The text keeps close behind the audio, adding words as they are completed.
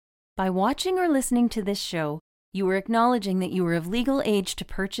By watching or listening to this show, you are acknowledging that you are of legal age to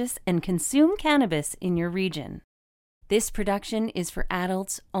purchase and consume cannabis in your region. This production is for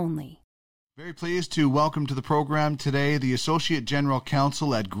adults only. Very pleased to welcome to the program today the Associate General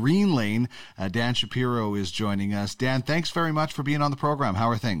Counsel at Greenlane, Dan Shapiro, is joining us. Dan, thanks very much for being on the program. How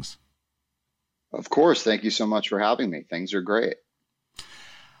are things? Of course. Thank you so much for having me. Things are great.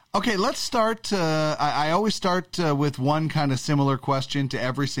 Okay, let's start. I always start with one kind of similar question to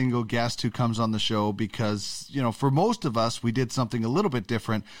every single guest who comes on the show because, you know, for most of us, we did something a little bit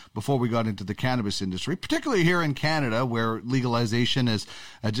different before we got into the cannabis industry, particularly here in Canada where legalization is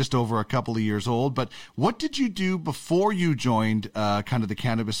just over a couple of years old. But what did you do before you joined kind of the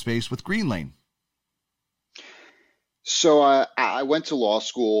cannabis space with Greenlane? So I went to law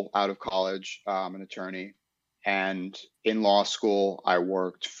school out of college. I'm an attorney. And in law school, I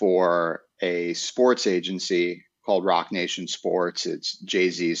worked for a sports agency called Rock Nation Sports. It's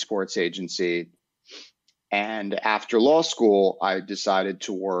Jay-Z's sports agency. And after law school, I decided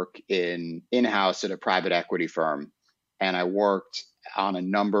to work in-house at a private equity firm. And I worked on a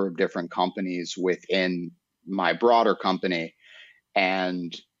number of different companies within my broader company.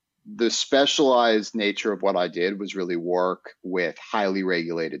 And the specialized nature of what I did was really work with highly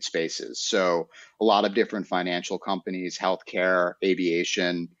regulated spaces. So a lot of different financial companies, healthcare,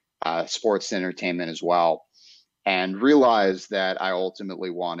 aviation, sports entertainment as well, and realized that I ultimately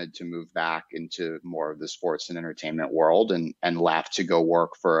wanted to move back into more of the sports and entertainment world and left to go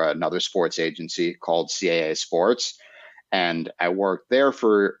work for another sports agency called CAA Sports. And I worked there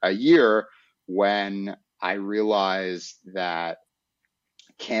for a year when I realized that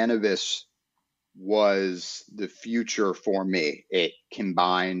cannabis was the future for me. It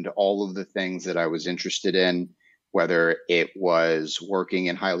combined all of the things that I was interested in, whether it was working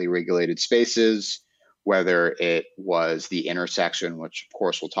in highly regulated spaces, whether it was the intersection, which of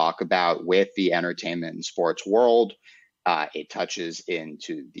course we'll talk about, with the entertainment and sports world. It touches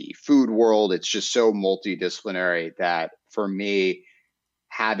into the food world. It's just so multidisciplinary that for me,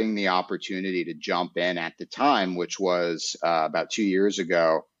 having the opportunity to jump in at the time, which was about 2 years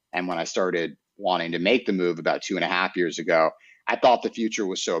ago, and when I started wanting to make the move about 2.5 years ago, I thought the future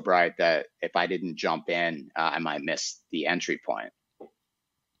was so bright that if I didn't jump in, I might miss the entry point.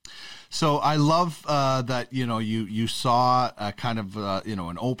 So I love that, you know, you saw kind of, you know,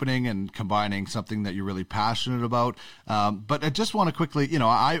 an opening and combining something that you're really passionate about. But I just want to quickly, you know,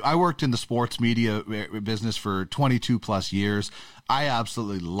 I worked in the sports media business for 22 plus years. I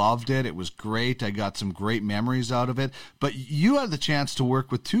absolutely loved it. It was great. I got some great memories out of it. But you had the chance to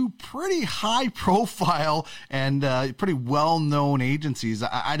work with two pretty high profile and pretty well-known agencies.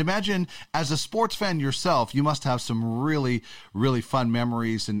 I'd imagine as a sports fan yourself, you must have some really, really fun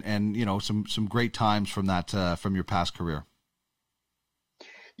memories and you know, some great times from that, from your past career.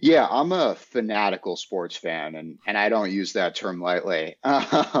 Yeah, I'm a fanatical sports fan, and I don't use that term lightly.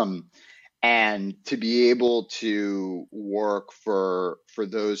 And to be able to work for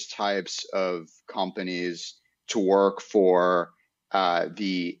those types of companies, to work for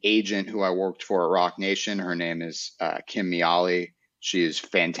the agent who I worked for at Rock Nation, her name is Kim Miali. She is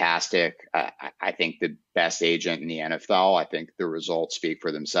fantastic. I think the best agent in the NFL. I think the results speak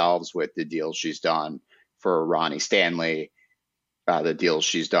for themselves with the deals she's done for Ronnie Stanley, the deals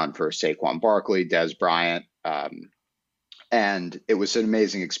she's done for Saquon Barkley, Des Bryant. And it was an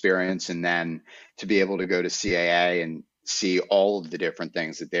amazing experience. And then to be able to go to CAA and see all of the different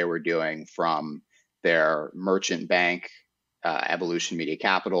things that they were doing, from their merchant bank, Evolution Media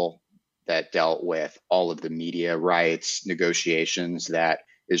Capital, that dealt with all of the media rights negotiations, that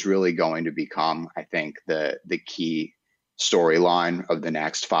is really going to become, I think, the key storyline of the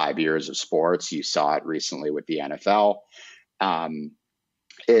next 5 years of sports. You saw it recently with the NFL.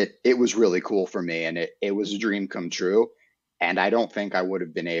 It was really cool for me, and it was a dream come true. And I don't think I would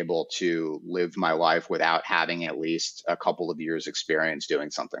have been able to live my life without having at least a couple of years experience doing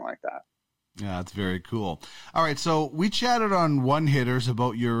something like that. Yeah, that's very cool. All right, so we chatted on One Hitters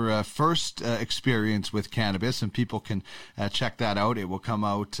about your first experience with cannabis, and people can check that out. It will come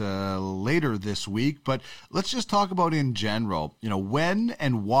out later this week, but let's just talk about in general. You know, when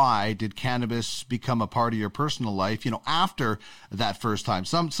and why did cannabis become a part of your personal life, you know, after that first time?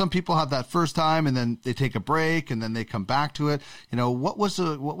 Some people have that first time and then they take a break and then they come back to it. You know,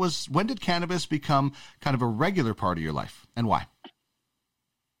 when did cannabis become kind of a regular part of your life, and why?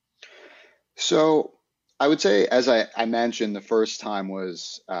 So I would say, as I mentioned, the first time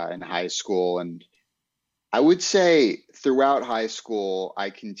was in high school. And I would say throughout high school,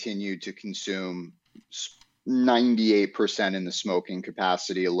 I continued to consume 98% in the smoking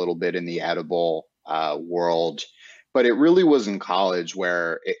capacity, a little bit in the edible world. But it really was in college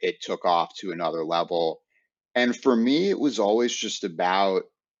where it took off to another level. And for me, it was always just about,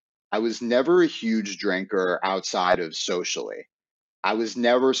 I was never a huge drinker outside of socially. I was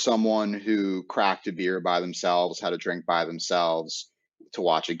never someone who cracked a beer by themselves, had a drink by themselves to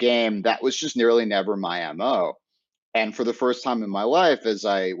watch a game. That was just nearly never my MO. And for the first time in my life, as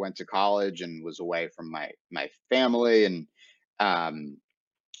I went to college and was away from my family, and um,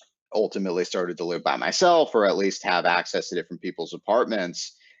 ultimately started to live by myself, or at least have access to different people's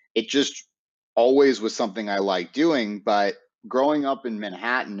apartments, it just always was something I liked doing. But growing up in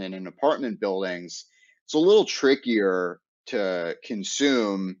Manhattan and in apartment buildings, it's a little trickier to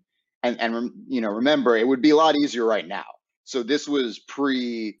consume. And remember, it would be a lot easier right now. So this was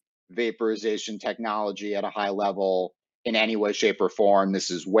pre vaporization technology at a high level in any way, shape, or form.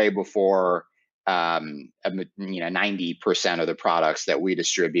 This is way before 90% of the products that we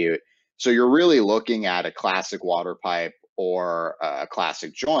distribute. So you're really looking at a classic water pipe or a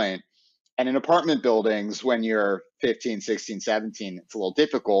classic joint. And in apartment buildings, when you're 15, 16, 17, it's a little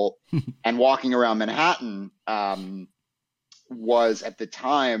difficult. And walking around Manhattan was at the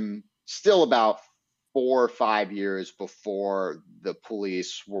time still about 4 or 5 years before the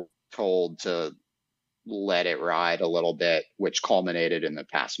police were told to let it ride a little bit, which culminated in the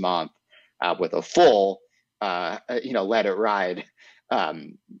past month with a full, let it ride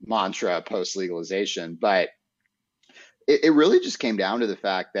mantra post legalization. But it really just came down to the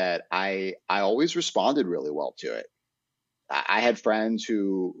fact that I always responded really well to it. I had friends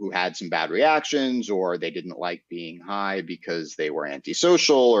who had some bad reactions, or they didn't like being high because they were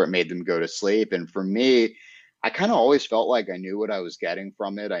antisocial or it made them go to sleep. And for me, I kind of always felt like I knew what I was getting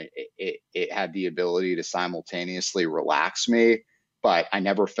from it. It had the ability to simultaneously relax me, but I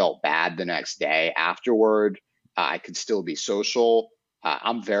never felt bad the next day afterward. I could still be social.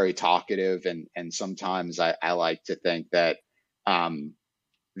 I'm very talkative, and sometimes I like to think that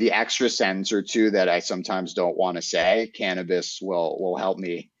the extra sentence or two that I sometimes don't want to say, cannabis will help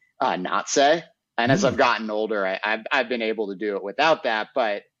me not say. And as I've gotten older, I've been able to do it without that.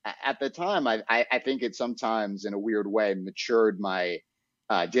 But at the time, I think it sometimes, in a weird way, matured my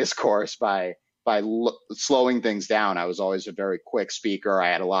discourse by slowing things down. I was always a very quick speaker. I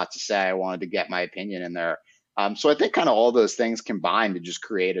had a lot to say. I wanted to get my opinion in there. So I think kind of all those things combined to just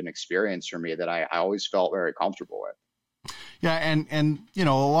create an experience for me that I always felt very comfortable with. Yeah, and a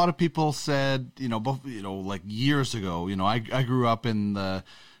lot of people said, like years ago, I grew up in the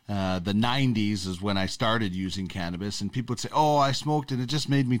 90s is when I started using cannabis, and people would say, "Oh, I smoked and it just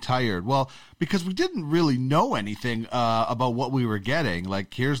made me tired." Well, because we didn't really know anything about what we were getting.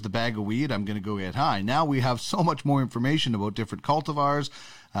 Like, here's the bag of weed, I'm going to go get high. Now we have so much more information about different cultivars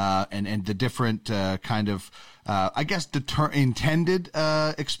and the different kind of intended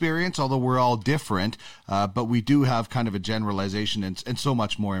experience, although we're all different, but we do have kind of a generalization and so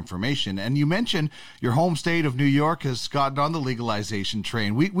much more information. And you mentioned your home state of New York has gotten on the legalization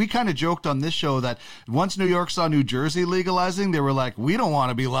train. We kind of joked on this show that once New York saw New Jersey legalizing, they were like, we don't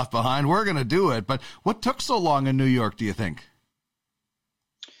want to be left behind. We're going to do it. But what took so long in New York, do you think?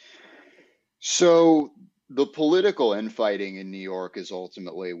 So the political infighting in New York is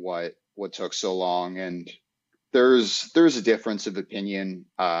ultimately what took so long. And there's a difference of opinion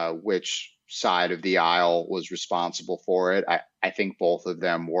which side of the aisle was responsible for it. I think both of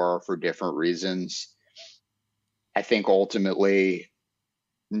them were for different reasons. I think ultimately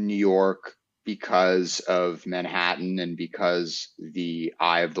New York, because of Manhattan and because the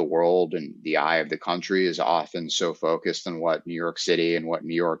eye of the world and the eye of the country is often so focused on what New York City and what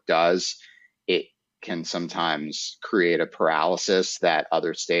New York does, it can sometimes create a paralysis that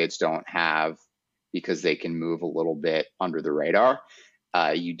other states don't have because they can move a little bit under the radar.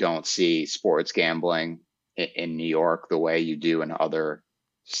 You don't see sports gambling in New York the way you do in other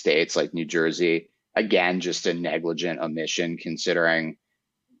states like New Jersey. Again, just a negligent omission considering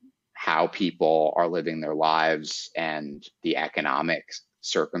how people are living their lives and the economic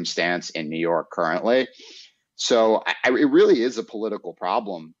circumstance in New York currently. So it really is a political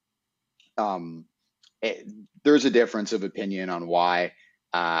problem. There's a difference of opinion on why.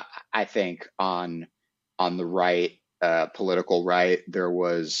 I think on the right, political right, there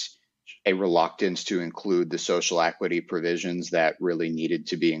was a reluctance to include the social equity provisions that really needed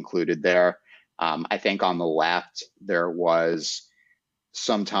to be included there. I think on the left, there was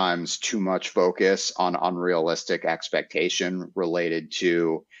sometimes too much focus on unrealistic expectation related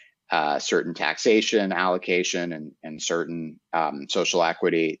to certain taxation allocation and certain social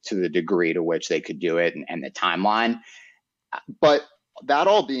equity to the degree to which they could do it and the timeline. But that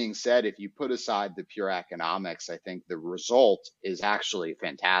all being said, if you put aside the pure economics, I think the result is actually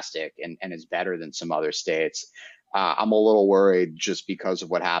fantastic and is better than some other states. I'm a little worried just because of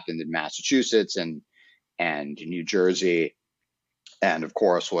what happened in Massachusetts and New Jersey, and of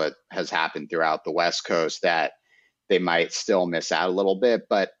course what has happened throughout the West Coast, that they might still miss out a little bit.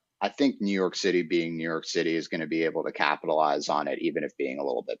 But I think New York City, being New York City, is going to be able to capitalize on it, even if being a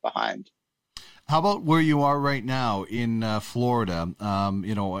little bit behind. How about where you are right now in Florida?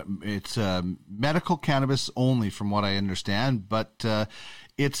 It's medical cannabis only, from what I understand, but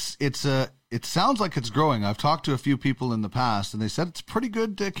it sounds like it's growing. I've talked to a few people in the past, and they said it's a pretty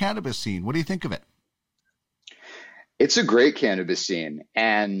good cannabis scene. What do you think of it? It's a great cannabis scene,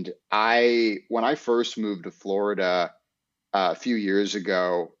 and when I first moved to Florida a few years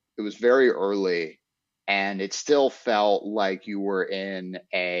ago, it was very early, and it still felt like you were in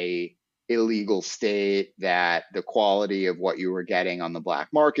a illegal state, that the quality of what you were getting on the black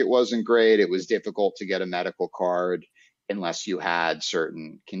market wasn't great. It was difficult to get a medical card unless you had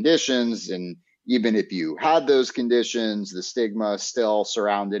certain conditions. And even if you had those conditions, the stigma still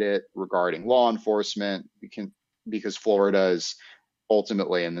surrounded it regarding law enforcement, because Florida is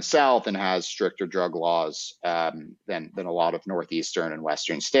ultimately in the South and has stricter drug laws than a lot of Northeastern and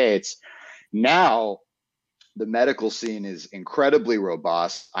Western states. Some the medical scene is incredibly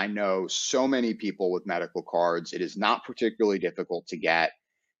robust. I know so many people with medical cards. It is not particularly difficult to get.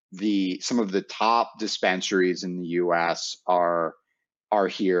 Some of the top dispensaries in the US are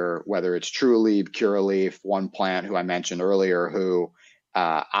here, whether it's Trulieve, Curaleaf, one plant who I mentioned earlier, who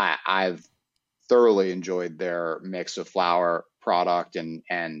I've thoroughly enjoyed their mix of flower product and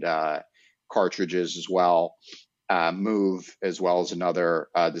cartridges as well. Move, as well as another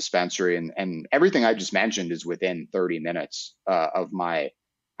dispensary, and everything I just mentioned is within 30 minutes of my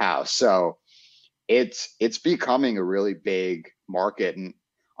house. So it's becoming a really big market. And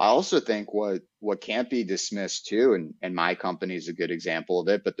I also think what can't be dismissed too, and my company is a good example of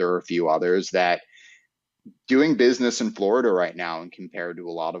it, but there are a few others, that doing business in Florida right now and compared to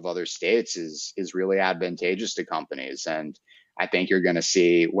a lot of other states is really advantageous to companies. And I think you're going to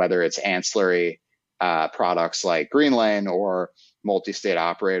see, whether it's ancillary products like Greenlane, or multi-state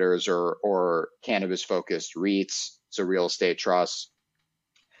operators, or cannabis-focused REITs, so real estate trusts,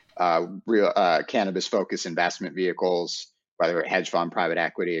 cannabis-focused investment vehicles, whether hedge fund, private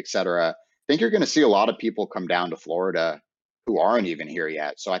equity, et cetera. I think you're going to see a lot of people come down to Florida who aren't even here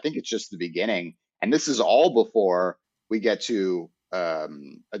yet. So I think it's just the beginning. And this is all before we get to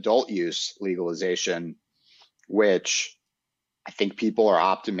adult use legalization, which I think people are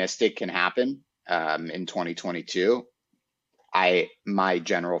optimistic can happen in 2022. My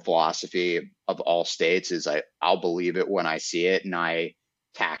general philosophy of all states is I'll believe it when I see it, and I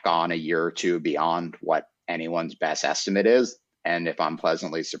tack on a year or two beyond what anyone's best estimate is. And if I'm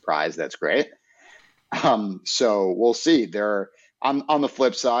pleasantly surprised, that's great. So we'll see. On the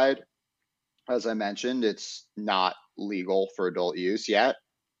flip side, as I mentioned, it's not legal for adult use yet.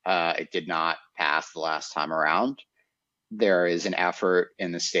 It did not pass the last time around. There is an effort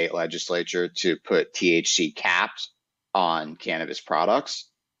in the state legislature to put THC caps on cannabis products.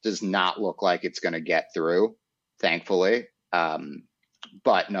 Does not look like it's going to get through, thankfully.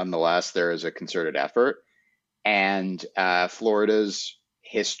 But nonetheless, there is a concerted effort. And Florida's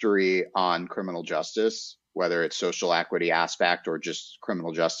history on criminal justice, whether it's social equity aspect or just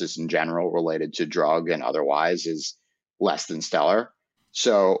criminal justice in general related to drug and otherwise, is less than stellar.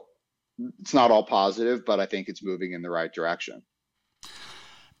 So it's not all positive, but I think it's moving in the right direction.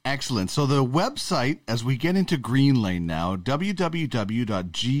 Excellent. So the website, as we get into Greenlane now, www.gnln.com,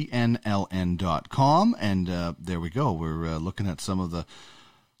 and there we go. We're looking at some of the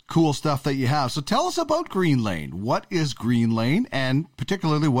cool stuff that you have. So tell us about Greenlane. What is Greenlane, and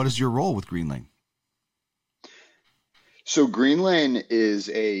particularly, what is your role with Greenlane? So Greenlane is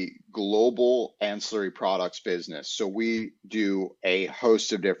a global ancillary products business. So we do a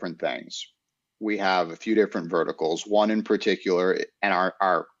host of different things. We have a few different verticals. One in particular, and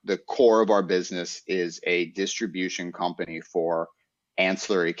the core of our business is a distribution company for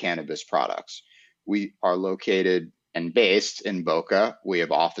ancillary cannabis products. We are located and based in Boca. We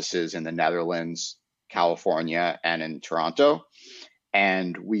have offices in the Netherlands, California, and in Toronto.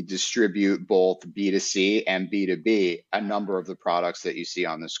 And we distribute both B2C and B2B, a number of the products that you see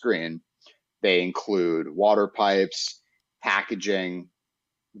on the screen. They include water pipes, packaging,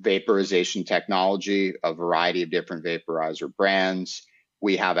 vaporization technology, a variety of different vaporizer brands.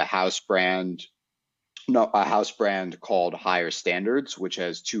 We have a house brand called Higher Standards, which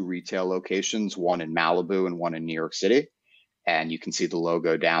has 2 retail locations, one in Malibu and one in New York City. And you can see the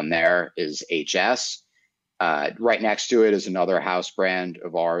logo down there is HS. Right next to it is another house brand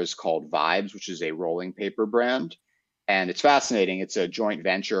of ours called Vibes, which is a rolling paper brand. And it's fascinating. It's a joint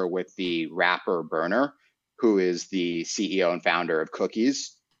venture with the rapper Burner, who is the CEO and founder of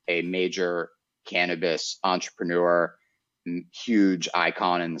Cookies, a major cannabis entrepreneur, huge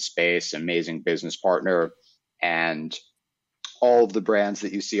icon in the space, amazing business partner. And all of the brands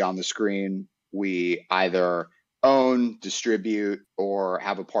that you see on the screen, we either own, distribute, or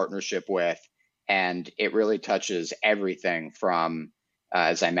have a partnership with. And it really touches everything from,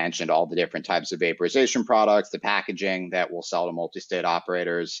 as I mentioned, all the different types of vaporization products, the packaging that we'll sell to multi-state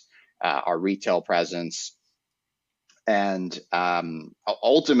operators, our retail presence. And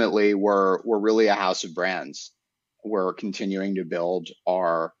ultimately, we're really a house of brands. We're continuing to build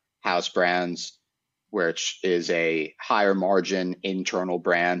our house brands, which is a higher margin internal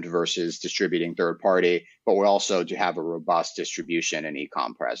brand versus distributing third party, but we also do have a robust distribution and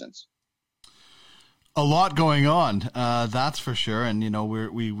e-com presence. A lot going on, that's for sure. And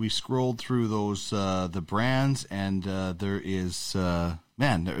we scrolled through those the brands, and there is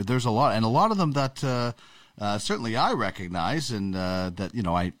there's a lot, and a lot of them that certainly I recognize, and that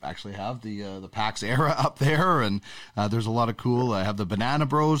I actually have the PAX Era up there, and there's a lot of cool. I have the Banana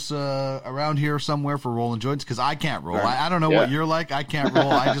Bros around here somewhere for rolling joints, because I can't roll. I don't know what you're like. I can't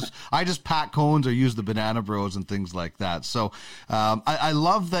roll. I just pack cones or use the Banana Bros and things like that. So I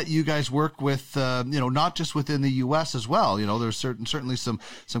love that you guys work with not just within the U.S. as well. There's certainly some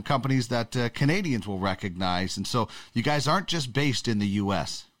companies that Canadians will recognize, and so you guys aren't just based in the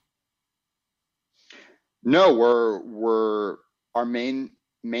U.S. No, we're our main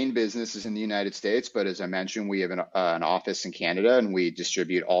business is in the United States, but as I mentioned, we have an office in Canada, and we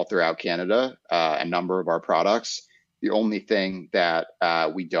distribute all throughout Canada a number of our products. The only thing that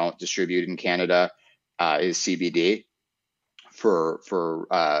we don't distribute in Canada is CBD for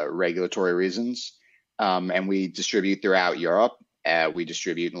regulatory reasons, and we distribute throughout Europe. We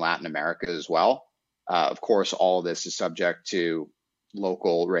distribute in Latin America as well. Of course, all of this is subject to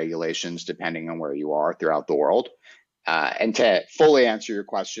local regulations depending on where you are throughout the world. And to fully answer your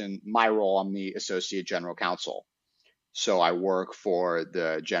question, my role, I'm the Associate General Counsel. So I work for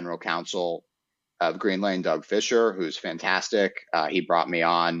the General Counsel of Greenlane, Doug Fisher, who's fantastic. He brought me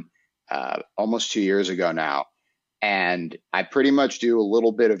on almost 2 years ago now. And I pretty much do a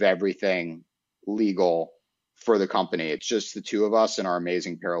little bit of everything legal for the company. It's just the two of us and our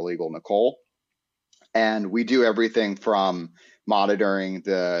amazing paralegal, Nicole. And we do everything from monitoring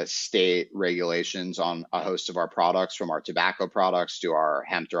the state regulations on a host of our products, from our tobacco products to our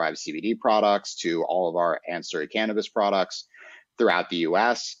hemp-derived CBD products to all of our ancillary cannabis products throughout the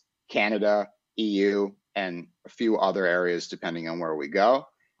US, Canada, EU, and a few other areas depending on where we go.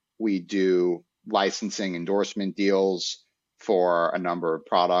 We do licensing endorsement deals for a number of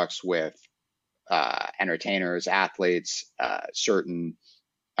products with entertainers, athletes, certain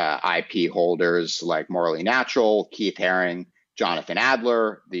IP holders like Morley Natural, Keith Haring, Jonathan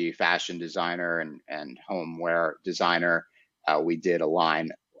Adler, the fashion designer and homeware designer. We did a line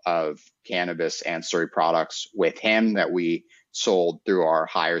of cannabis ancillary products with him that we sold through our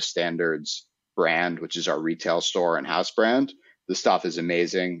Higher Standards brand, which is our retail store and house brand. The stuff is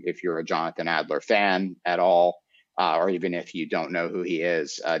amazing. If you're a Jonathan Adler fan at all, or even if you don't know who he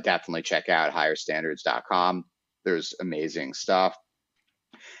is, definitely check out higherstandards.com. There's amazing stuff.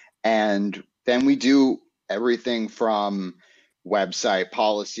 And then we do everything from website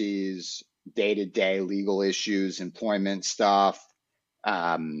policies, day-to-day legal issues, employment stuff,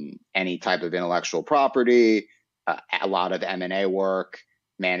 any type of intellectual property, a lot of M&A work,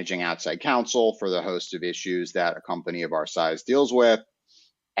 managing outside counsel for the host of issues that a company of our size deals with,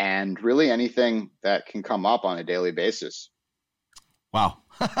 and really anything that can come up on a daily basis. Wow.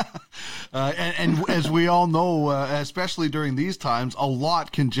 And as we all know, especially during these times, a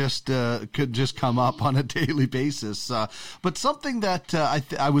lot could just come up on a daily basis. But something that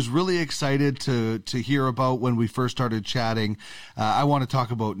I was really excited to hear about when we first started chatting, I want to talk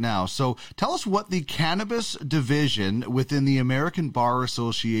about now. So tell us what the cannabis division within the American Bar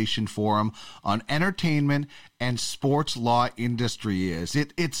Association Forum on Entertainment and Sports Law Industry is.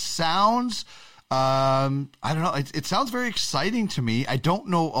 It sounds... I don't know. It sounds very exciting to me. I don't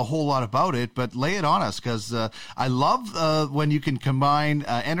know a whole lot about it, but lay it on us, because I love when you can combine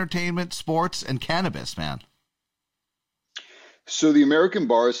entertainment, sports, and cannabis, man. So the American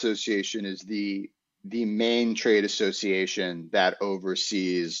Bar Association is the main trade association that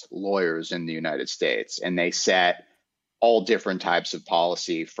oversees lawyers in the United States, and they set all different types of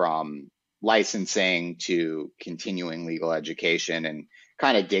policy, from licensing to continuing legal education, and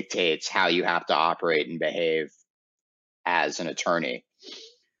kind of dictates how you have to operate and behave as an attorney.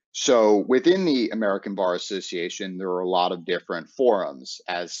 So within the American Bar Association, there are a lot of different forums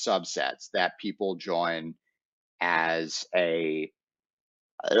as subsets that people join as a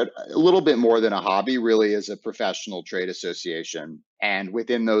a little bit more than a hobby, really is a professional trade association. And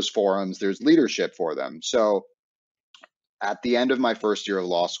within those forums, there's leadership for them. So at the end of my first year of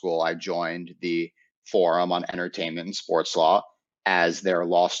law school, I joined the Forum on Entertainment and Sports Law as their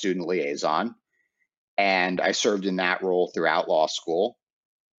law student liaison. And I served in that role throughout law school.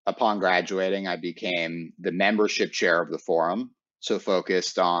 Upon graduating, I became the membership chair of the forum, so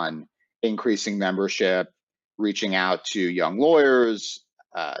focused on increasing membership, reaching out to young lawyers,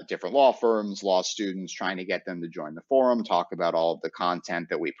 different law firms, law students, trying to get them to join the forum, talk about all of the content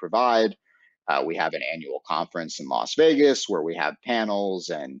that we provide. We have an annual conference in Las Vegas where we have panels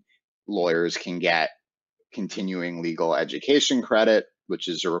and lawyers can get continuing legal education credit, which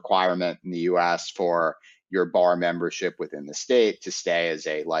is a requirement in the US for your bar membership within the state to stay as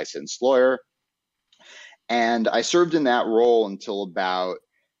a licensed lawyer. And I served in that role until about,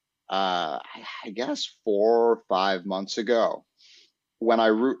 I guess, 4 or 5 months ago, when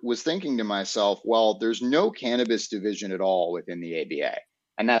I was thinking to myself, well, there's no cannabis division at all within the ABA.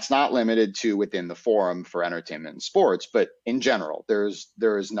 And that's not limited to within the forum for entertainment and sports, but in general, there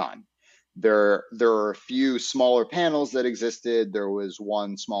is none. There are a few smaller panels that existed. There was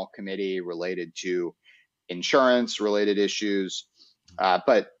one small committee related to insurance related issues,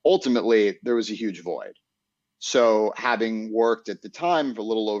 but ultimately there was a huge void. So having worked at the time for a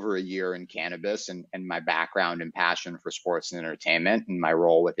little over a year in cannabis and my background and passion for sports and entertainment and my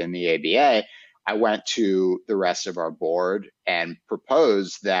role within the ABA, I went to the rest of our board and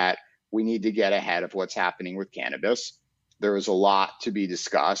proposed that we need to get ahead of what's happening with cannabis. There is a lot to be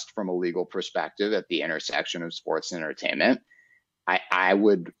discussed from a legal perspective at the intersection of sports and entertainment. I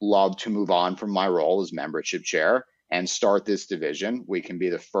would love to move on from my role as membership chair and start this division. We can be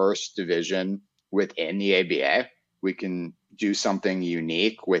the first division within the ABA. We can do something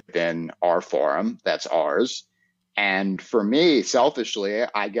unique within our forum that's ours. And for me, selfishly,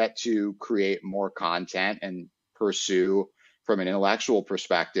 I get to create more content and pursue, from an intellectual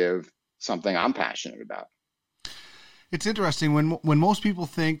perspective, something I'm passionate about. It's interesting when most people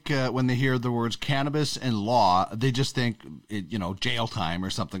think when they hear the words cannabis and law, they just think jail time or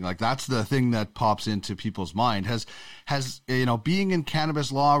something like that's the thing that pops into people's mind. Has being in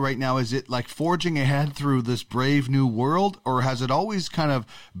cannabis law right now, is it like forging ahead through this brave new world, or has it always kind of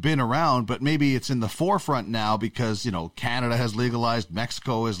been around, but maybe it's in the forefront now because Canada has legalized,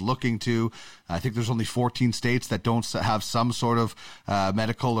 Mexico is looking to. I think there's only 14 states that don't have some sort of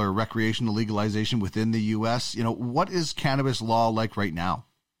medical or recreational legalization within the U.S. What is cannabis law like right now?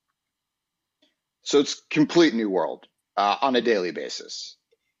 So it's complete new world on a daily basis.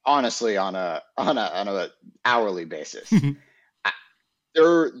 Honestly, on a hourly basis.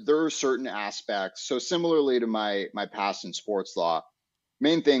 There are certain aspects. So similarly to my past in sports law,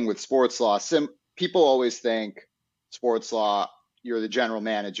 main thing with sports law, people always think sports law, you're the general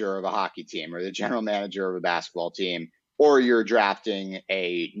manager of a hockey team or the general manager of a basketball team, or you're drafting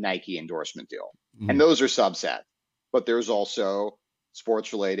a Nike endorsement deal. Mm-hmm. And those are subsets. But there's also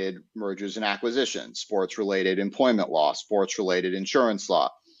sports-related mergers and acquisitions, sports-related employment law, sports-related insurance law.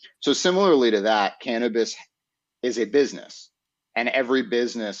 So similarly to that, cannabis is a business, and every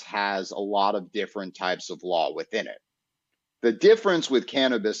business has a lot of different types of law within it. The difference with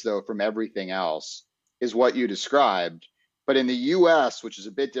cannabis, though, from everything else is what you described. But in the US, which is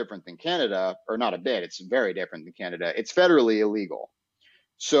a bit different than Canada, or not a bit, it's very different than Canada, it's federally illegal.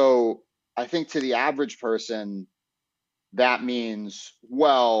 So I think to the average person, that means,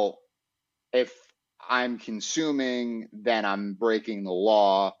 well, if I'm consuming, then I'm breaking the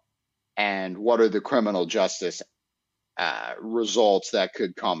law. And what are the criminal justice results that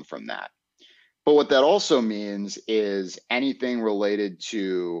could come from that? But what that also means is anything related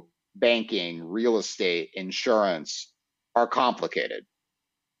to banking, real estate, insurance are complicated.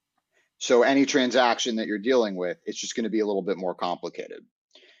 So any transaction that you're dealing with, it's just going to be a little bit more complicated.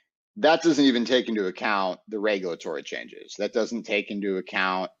 That doesn't even take into account the regulatory changes. That doesn't take into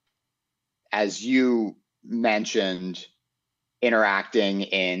account, as you mentioned, interacting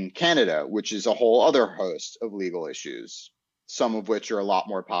in Canada, which is a whole other host of legal issues, some of which are a lot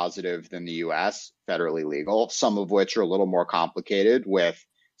more positive than the US, federally legal, some of which are a little more complicated with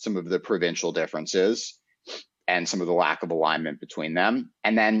some of the provincial differences and some of the lack of alignment between them.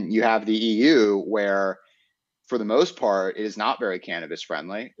 And then you have the EU, where for the most part, it is not very cannabis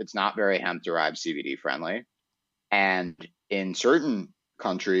friendly. It's not very hemp-derived CBD friendly. And in certain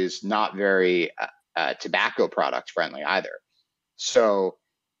countries, not very tobacco product friendly either. So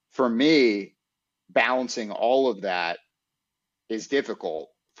for me, balancing all of that is difficult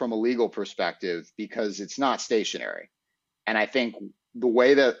from a legal perspective because it's not stationary. And I think the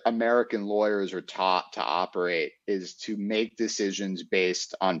way that American lawyers are taught to operate is to make decisions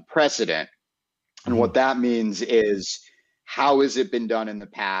based on precedent. And what that means is, how has it been done in the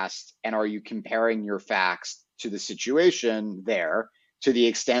past? And are you comparing your facts to the situation there? To the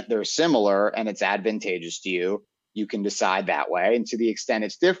extent they're similar and it's advantageous to you, you can decide that way. And to the extent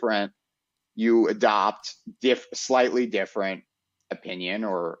it's different, you adopt slightly different opinion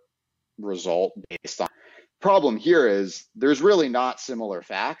or result based on. Problem here is there's really not similar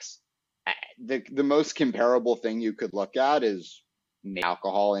facts. The most comparable thing you could look at is the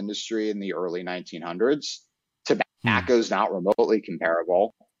alcohol industry in the early 1900s. Tobacco is not remotely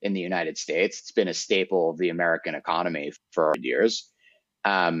comparable in the United States. It's been a staple of the American economy for years.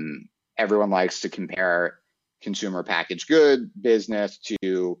 Everyone likes to compare consumer packaged good business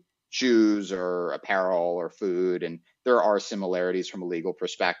to shoes or apparel or food, and there are similarities from a legal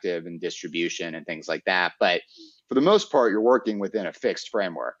perspective and distribution and things like that. But for the most part, you're working within a fixed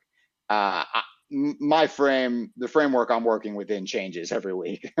framework. The framework I'm working within changes every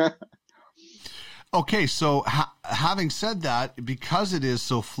week. Okay, so having said that, because it is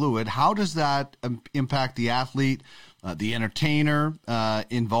so fluid, how does that impact the athlete, the entertainer,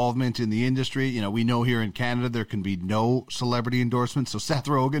 involvement in the industry? You know, we know here in Canada there can be no celebrity endorsements. So Seth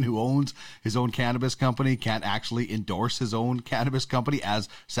Rogen, who owns his own cannabis company, can't actually endorse his own cannabis company as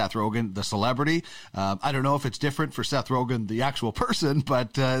Seth Rogen, the celebrity. I don't know if it's different for Seth Rogen, the actual person,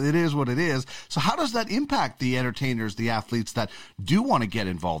 but it is what it is. So how does that impact the entertainers, the athletes that do want to get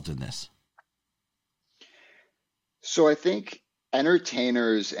involved in this? So I think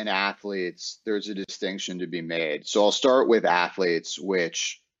entertainers and athletes, there's a distinction to be made. So I'll start with athletes,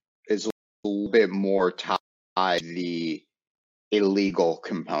 which is a little bit more tied to the illegal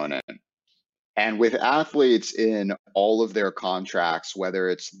component. And with athletes in all of their contracts, whether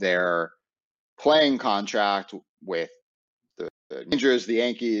it's their playing contract with the Rangers, the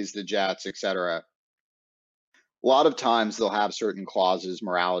Yankees, the Jets, etc., a lot of times they'll have certain clauses,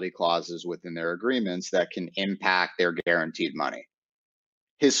 morality clauses within their agreements that can impact their guaranteed money.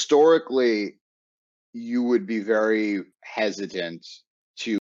 Historically, you would be very hesitant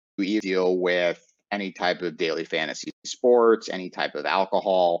to deal with any type of daily fantasy sports, any type of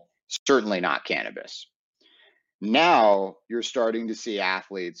alcohol, certainly not cannabis. Now you're starting to see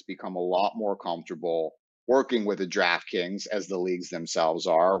athletes become a lot more comfortable working with a DraftKings, as the leagues themselves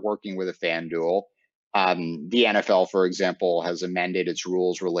are, working with a FanDuel. The NFL, for example, has amended its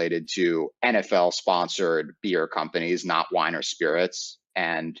rules related to NFL-sponsored beer companies, not wine or spirits.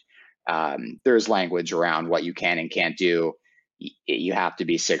 And there's language around what you can and can't do. You have to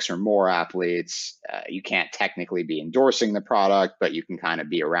be 6 or more athletes. You can't technically be endorsing the product, but you can kind of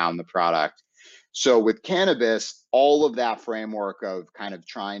be around the product. So with cannabis, all of that framework of kind of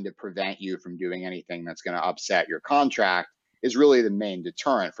trying to prevent you from doing anything that's going to upset your contract is really the main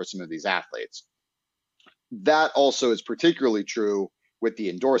deterrent for some of these athletes. That also is particularly true with the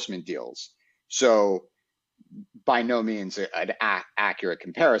endorsement deals. So by no means an accurate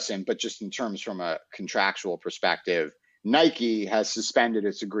comparison, but just in terms from a contractual perspective, Nike has suspended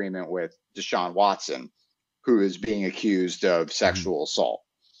its agreement with Deshaun Watson, who is being accused of sexual assault.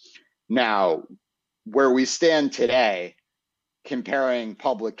 Now, where we stand today, comparing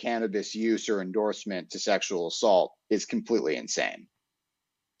public cannabis use or endorsement to sexual assault is completely insane.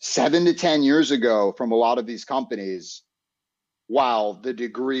 7 to 10 years ago, from a lot of these companies, while the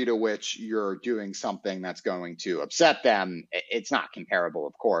degree to which you're doing something that's going to upset them, it's not comparable,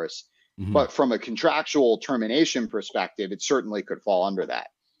 of course. Mm-hmm. But from a contractual termination perspective, it certainly could fall under that.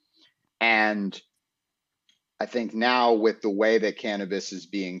 And I think now, with the way that cannabis is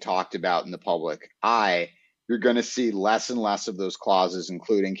being talked about in the public eye, you're going to see less and less of those clauses,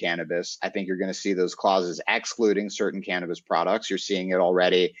 including cannabis. I think you're going to see those clauses excluding certain cannabis products. You're seeing it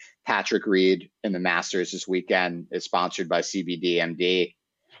already. Patrick Reed in the Masters this weekend is sponsored by CBD MD,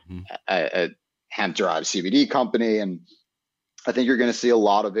 a hemp-derived CBD company. And I think you're going to see a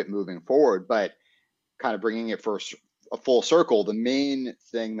lot of it moving forward. But kind of bringing it first a full circle, the main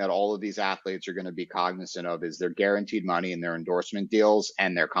thing that all of these athletes are going to be cognizant of is their guaranteed money and their endorsement deals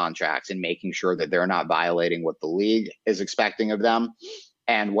and their contracts, and making sure that they're not violating what the league is expecting of them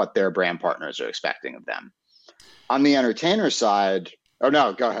and what their brand partners are expecting of them. On the entertainer side,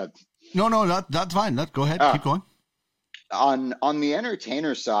 no, go ahead. No, that's fine. Go ahead. Keep going. On the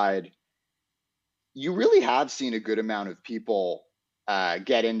entertainer side, you really have seen a good amount of people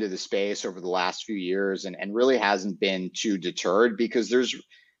get into the space over the last few years, and really hasn't been too deterred, because there's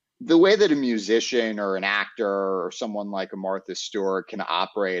the way that a musician or an actor or someone like a Martha Stewart can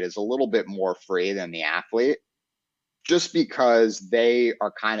operate is a little bit more free than the athlete, just because they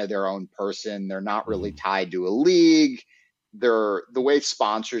are kind of their own person. They're not really tied to a league. the way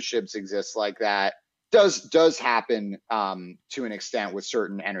sponsorships exist like that does happen to an extent with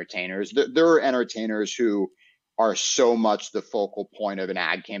certain entertainers. There are entertainers who are so much the focal point of an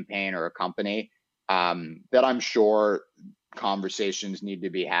ad campaign or a company that I'm sure conversations need to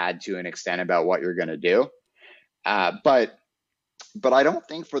be had to an extent about what you're going to do. But I don't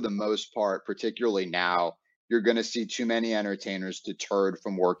think for the most part, particularly now, you're going to see too many entertainers deterred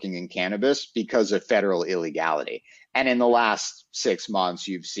from working in cannabis because of federal illegality. And in the last 6 months,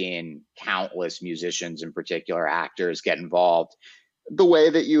 you've seen countless musicians, in particular actors, get involved. The way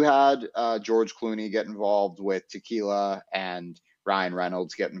that you had George Clooney get involved with tequila and Ryan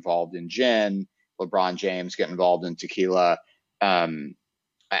Reynolds get involved in gin, LeBron James get involved in tequila.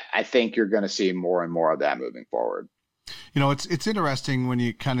 I think you're going to see more and more of that moving forward. It's interesting when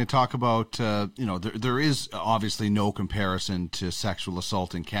you kind of talk about, there is obviously no comparison to sexual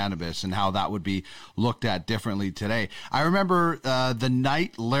assault in cannabis and how that would be looked at differently today. I remember the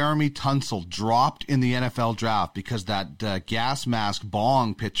night Laramie Tunsil dropped in the NFL draft because that gas mask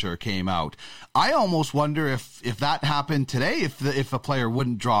bong picture came out. I almost wonder if that happened today, if a player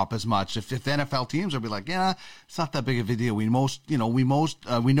wouldn't drop as much, if the NFL teams would be like, yeah, it's not that big of a deal. We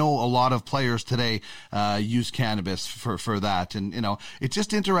know a lot of players today use cannabis for that, and it's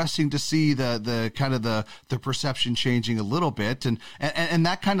just interesting to see the kind of the perception changing a little bit, and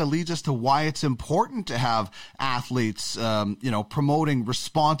that kind of leads us to why it's important to have athletes promoting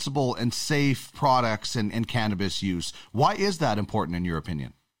responsible and safe products and cannabis use. Why is that important in your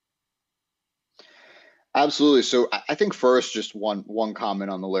opinion? Absolutely. So I think first, just one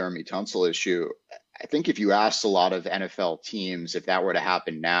comment on the Laramie Tunsil issue. I think if you asked a lot of NFL teams if that were to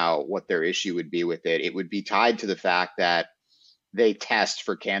happen now, what their issue would be with it, it would be tied to the fact that they test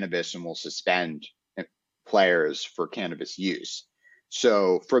for cannabis and will suspend players for cannabis use.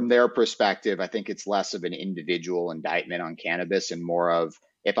 So from their perspective, I think it's less of an individual indictment on cannabis and more of,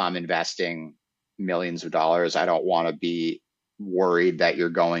 if I'm investing millions of dollars, I don't want to be worried that you're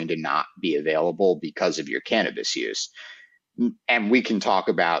going to not be available because of your cannabis use. And we can talk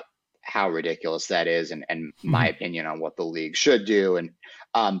about how ridiculous that is and my opinion on what the league should do.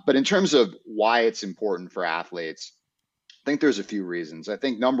 But in terms of why it's important for athletes, I think there's a few reasons. I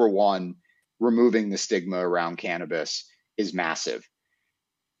think number one, removing the stigma around cannabis is massive.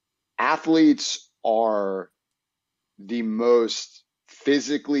 Athletes are the most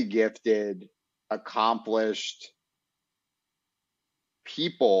physically gifted, accomplished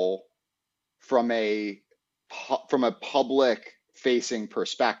people from a public facing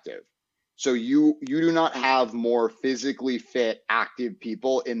perspective. So you do not have more physically fit, active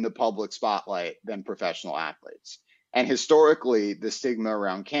people in the public spotlight than professional athletes. And historically, the stigma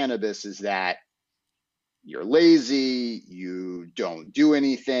around cannabis is that you're lazy, you don't do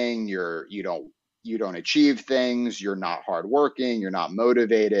anything, you don't achieve things, you're not hardworking, you're not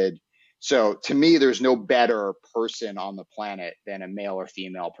motivated. So to me, there's no better person on the planet than a male or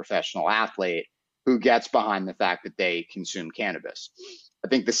female professional athlete who gets behind the fact that they consume cannabis. I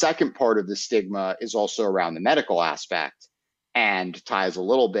think the second part of the stigma is also around the medical aspect and ties a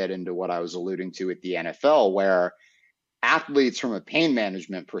little bit into what I was alluding to with the NFL, where athletes from a pain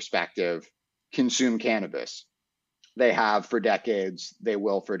management perspective consume cannabis. They have for decades, they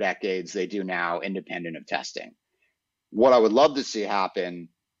will for decades, they do now, independent of testing. What I would love to see happen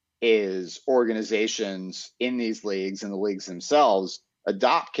is organizations in these leagues and the leagues themselves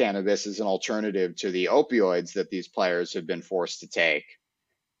adopt cannabis as an alternative to the opioids that these players have been forced to take.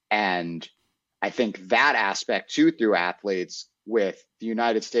 And I think that aspect too, through athletes, with the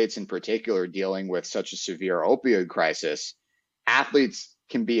United States in particular dealing with such a severe opioid crisis, athletes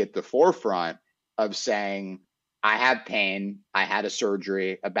can be at the forefront of saying, I have pain, I had a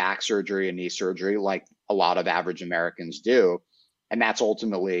surgery, a back surgery, a knee surgery, like a lot of average Americans do. And that's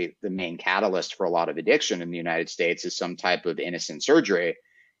ultimately the main catalyst for a lot of addiction in the United States, is some type of innocent surgery.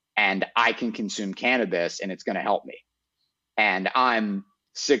 And I can consume cannabis and it's going to help me. And I'm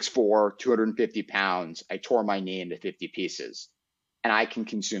 6'4", 250 pounds. I tore my knee into 50 pieces, and I can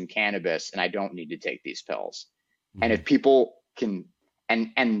consume cannabis and I don't need to take these pills. Mm-hmm. And if people can,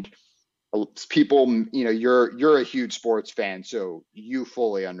 and people, you're a huge sports fan, so you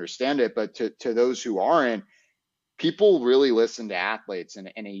fully understand it. But to those who aren't, people really listen to athletes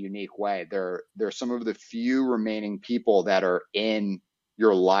in a unique way. They're some of the few remaining people that are in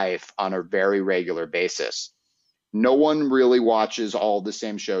your life on a very regular basis. No one really watches all the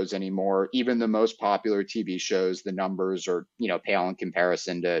same shows anymore. Even the most popular TV shows, the numbers are, pale in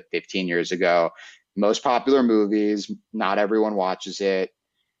comparison to 15 years ago. Most popular movies, not everyone watches it.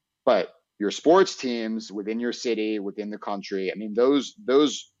 But your sports teams within your city, within the country, I mean, those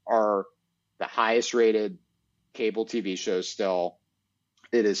are the highest rated cable TV shows still.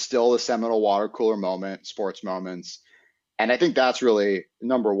 It is still a seminal water cooler moment, sports moments. And I think that's really,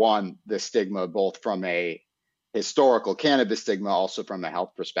 number one, the stigma, both from a historical cannabis stigma, also from a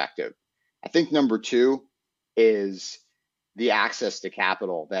health perspective. I think number two is the access to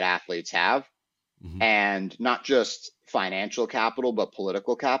capital that athletes have, and not just financial capital, but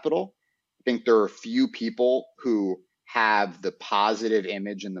political capital. I think there are few people who have the positive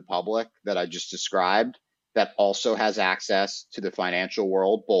image in the public that I just described that also has access to the financial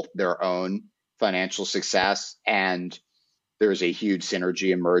world, both their own financial success, and there's a huge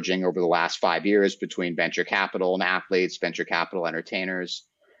synergy emerging over the last 5 years between venture capital and athletes, venture capital entertainers,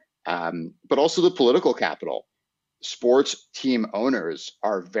 but also the political capital. Sports team owners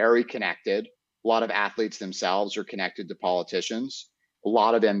are very connected. A lot of athletes themselves are connected to politicians. A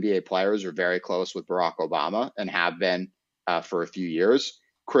lot of NBA players are very close with Barack Obama and have been for a few years.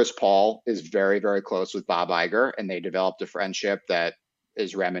 Chris Paul is very, very close with Bob Iger, and they developed a friendship that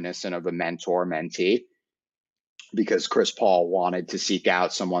is reminiscent of a mentor-mentee, because Chris Paul wanted to seek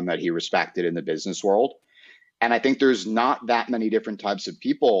out someone that he respected in the business world. And I think there's not that many different types of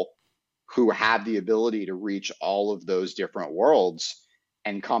people who have the ability to reach all of those different worlds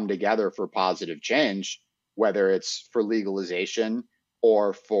and come together for positive change, whether it's for legalization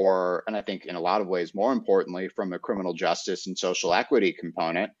or for, and I think in a lot of ways, more importantly, from a criminal justice and social equity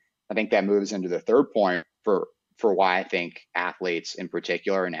component. I think that moves into the third point for why I think athletes in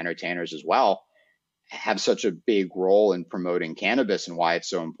particular, and entertainers as well, have such a big role in promoting cannabis, and why it's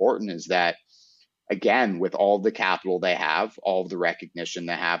so important is that, again, with all the capital they have, all of the recognition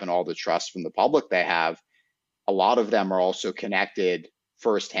they have, and all the trust from the public they have, a lot of them are also connected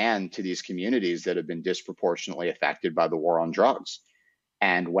firsthand to these communities that have been disproportionately affected by the war on drugs.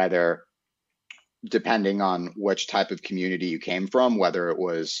 And whether, depending on which type of community you came from, whether it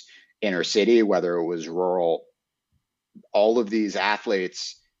was inner city, whether it was rural, all of these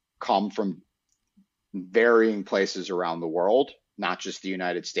athletes come from varying places around the world, not just the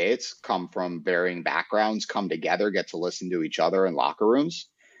United States, come from varying backgrounds, come together, get to listen to each other in locker rooms.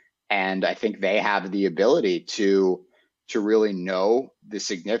 And I think they have the ability to really know the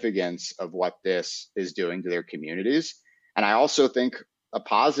significance of what this is doing to their communities. And I also think a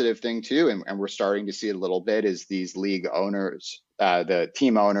positive thing too, and we're starting to see it a little bit, is these league owners, the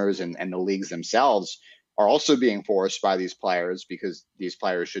team owners and the leagues themselves are also being forced by these players, because these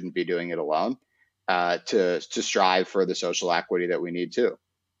players shouldn't be doing it alone, to strive for the social equity that we need too.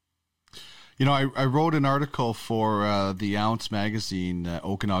 You know, I wrote an article for the Ounce magazine,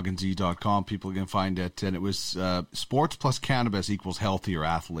 OkanaganZ.com. People can find it. And it was sports plus cannabis equals healthier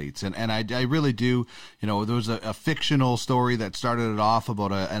athletes. And I really do, you know, there was a fictional story that started it off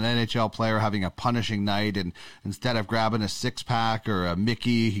about an NHL player having a punishing night. And instead of grabbing a six-pack or a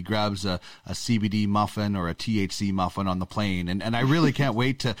Mickey, he grabs a CBD muffin or a THC muffin on the plane. And I really can't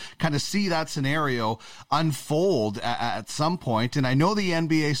wait to kind of see that scenario unfold at some point. And I know the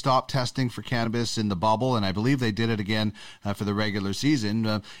NBA stopped testing for cannabis in the bubble, and I believe they did it again for the regular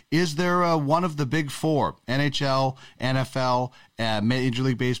season. Is there one of the big four, NHL, NFL, Major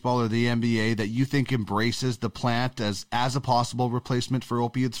League Baseball, or the NBA, that you think embraces the plant as a possible replacement for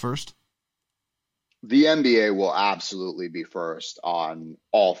opiates first? The NBA will absolutely be first on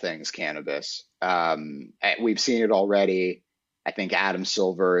all things cannabis. We've seen it already. I think Adam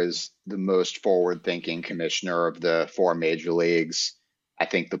Silver is the most forward-thinking commissioner of the four major leagues. I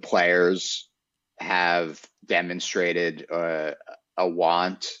think the players have demonstrated a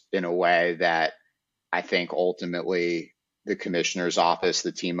want in a way that I think ultimately the commissioner's office,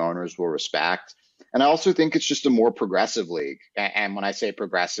 the team owners, will respect. And I also think it's just a more progressive league. And when I say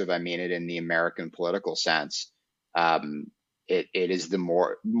progressive, I mean it in the American political sense. It is the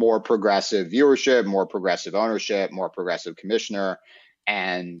more progressive viewership, more progressive ownership, more progressive commissioner,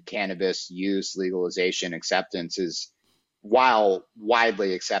 and cannabis use, legalization, acceptance is, while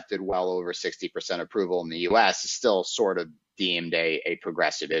widely accepted, well over 60% approval in the US, is still sort of deemed a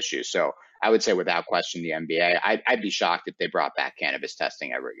progressive issue. So I would say without question the NBA. I'd be shocked if they brought back cannabis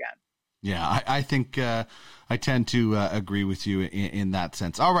testing ever again. Yeah, I think I tend to agree with you in that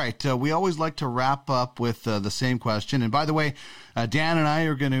sense. All right, we always like to wrap up with the same question. And by the way, Dan and I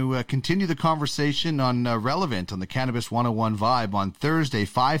are going to continue the conversation on Relevant on the Cannabis 101 Vibe on Thursday,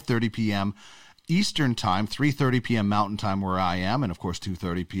 5:30 p.m., Eastern Time, 3:30 p.m. Mountain Time where I am, and of course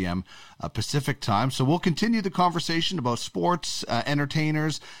 2:30 p.m. Pacific Time. So we'll continue the conversation about sports,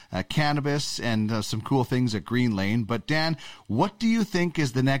 entertainers, cannabis, and some cool things at Greenlane. But Dan, what do you think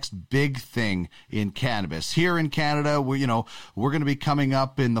is the next big thing in cannabis? Here in Canada, we're going to be coming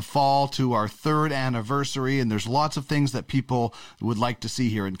up in the fall to our 3rd anniversary, and there's lots of things that people would like to see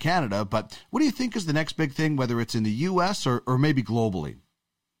here in Canada. But what do you think is the next big thing, whether it's in the U.S. or maybe globally?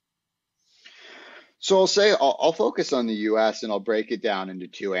 So I'll focus on the U.S. and I'll break it down into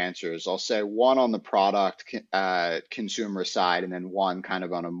 2 answers. I'll say one on the product consumer side, and then one kind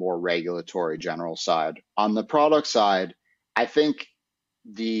of on a more regulatory general side. On the product side, I think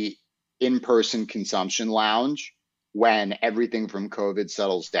the in-person consumption lounge, when everything from COVID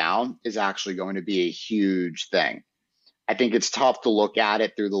settles down, is actually going to be a huge thing. I think it's tough to look at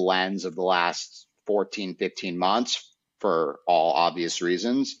it through the lens of the last 14, 15 months for all obvious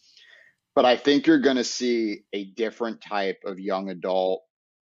reasons. But I think you're going to see a different type of young adult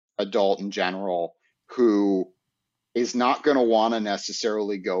in general, who is not going to want to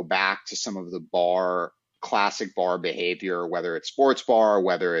necessarily go back to some of the classic bar behavior, whether it's sports bar,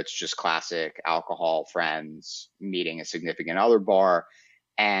 whether it's just classic alcohol, friends, meeting a significant other bar.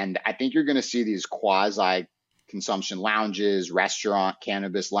 And I think you're going to see these quasi consumption lounges, restaurant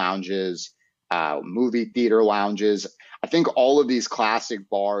cannabis lounges, movie theater lounges. I think all of these classic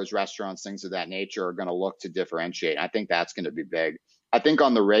bars, restaurants, things of that nature are going to look to differentiate. I think that's going to be big. I think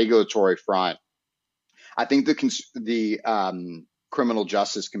on the regulatory front, I think the criminal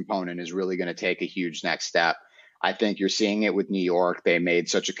justice component is really going to take a huge next step. I think you're seeing it with New York. They made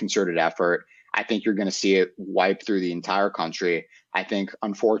such a concerted effort. I think you're going to see it wipe through the entire country. I think,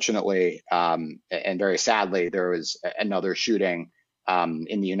 unfortunately, and very sadly, there was another shooting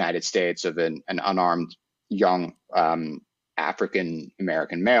in the United States of an unarmed young African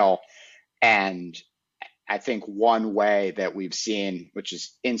American male. And I think one way that we've seen, which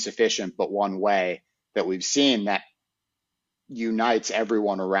is insufficient, but one way that we've seen that unites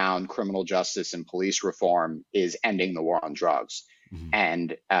everyone around criminal justice and police reform is ending the war on drugs. Mm-hmm.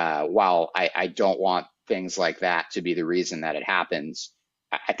 And while I don't want things like that to be the reason that it happens,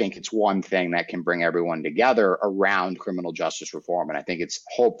 I think it's one thing that can bring everyone together around criminal justice reform. And I think it's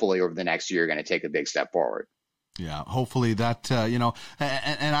hopefully over the next year going to take a big step forward. Yeah, hopefully that, and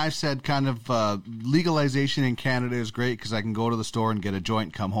I've said kind of legalization in Canada is great because I can go to the store and get a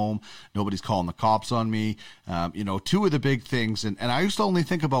joint, come home. Nobody's calling the cops on me. 2 of the big things, and I used to only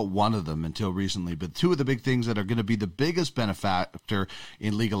think about one of them until recently, but 2 of the big things that are going to be the biggest benefactor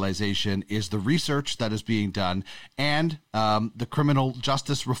in legalization is the research that is being done and the criminal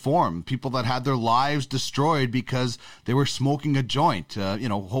justice reform. People that had their lives destroyed because they were smoking a joint.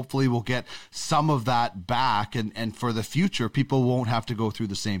 Hopefully we'll get some of that back. And for the future, people won't have to go through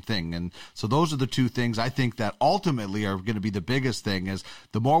the same thing. And so those are the 2 things I think that ultimately are going to be the biggest thing is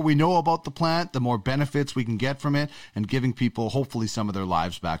the more we know about the plant, the more benefits we can get from it and giving people hopefully some of their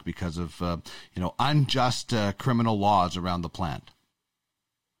lives back because of, unjust criminal laws around the plant.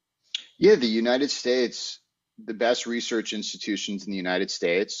 Yeah, the United States, the best research institutions in the United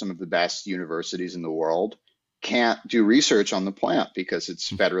States, some of the best universities in the world can't do research on the plant because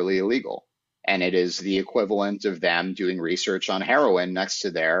it's federally illegal. And it is the equivalent of them doing research on heroin next to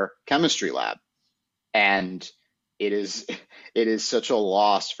their chemistry lab. And it is such a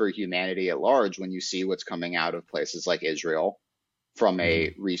loss for humanity at large when you see what's coming out of places like Israel from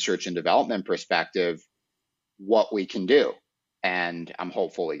a research and development perspective, what we can do. And I'm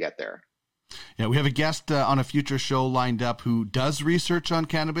hopeful we get there. Yeah, we have a guest on a future show lined up who does research on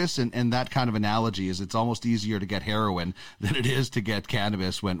cannabis, and that kind of analogy is it's almost easier to get heroin than it is to get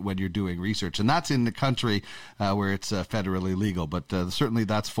cannabis when you're doing research. And that's in the country where it's federally legal, but certainly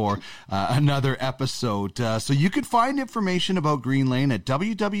that's for another episode. So you can find information about Greenlane at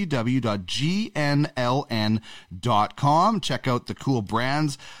www.gnln.com. Check out the cool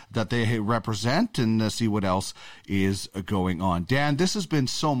brands that they represent and see what else is going on. Dan, this has been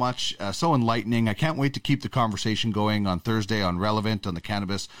so much, so enlightening. I can't wait to keep the conversation going on Thursday on Relevant on the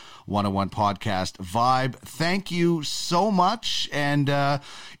Cannabis 101 podcast Vibe. Thank you so much, and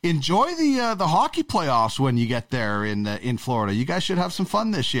enjoy the hockey playoffs when you get there in Florida. You guys should have some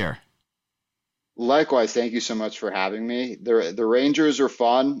fun this year. Likewise, thank you so much for having me. The Rangers are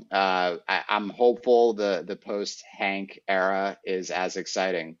fun. I'm hopeful the post Hank era is as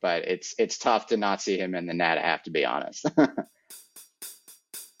exciting, but it's tough to not see him in the net, I have to be honest.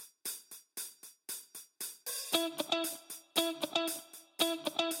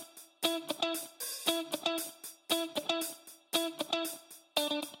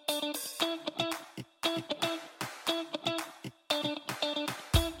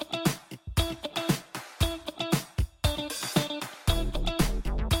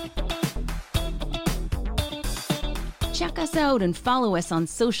 Check us out and follow us on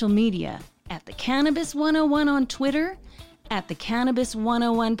social media at The Cannabis 101 on Twitter, at The Cannabis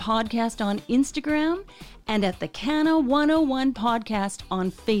 101 Podcast on Instagram, and at The Canna 101 Podcast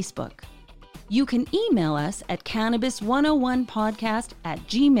on Facebook. You can email us at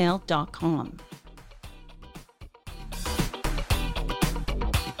cannabis101podcast@gmail.com.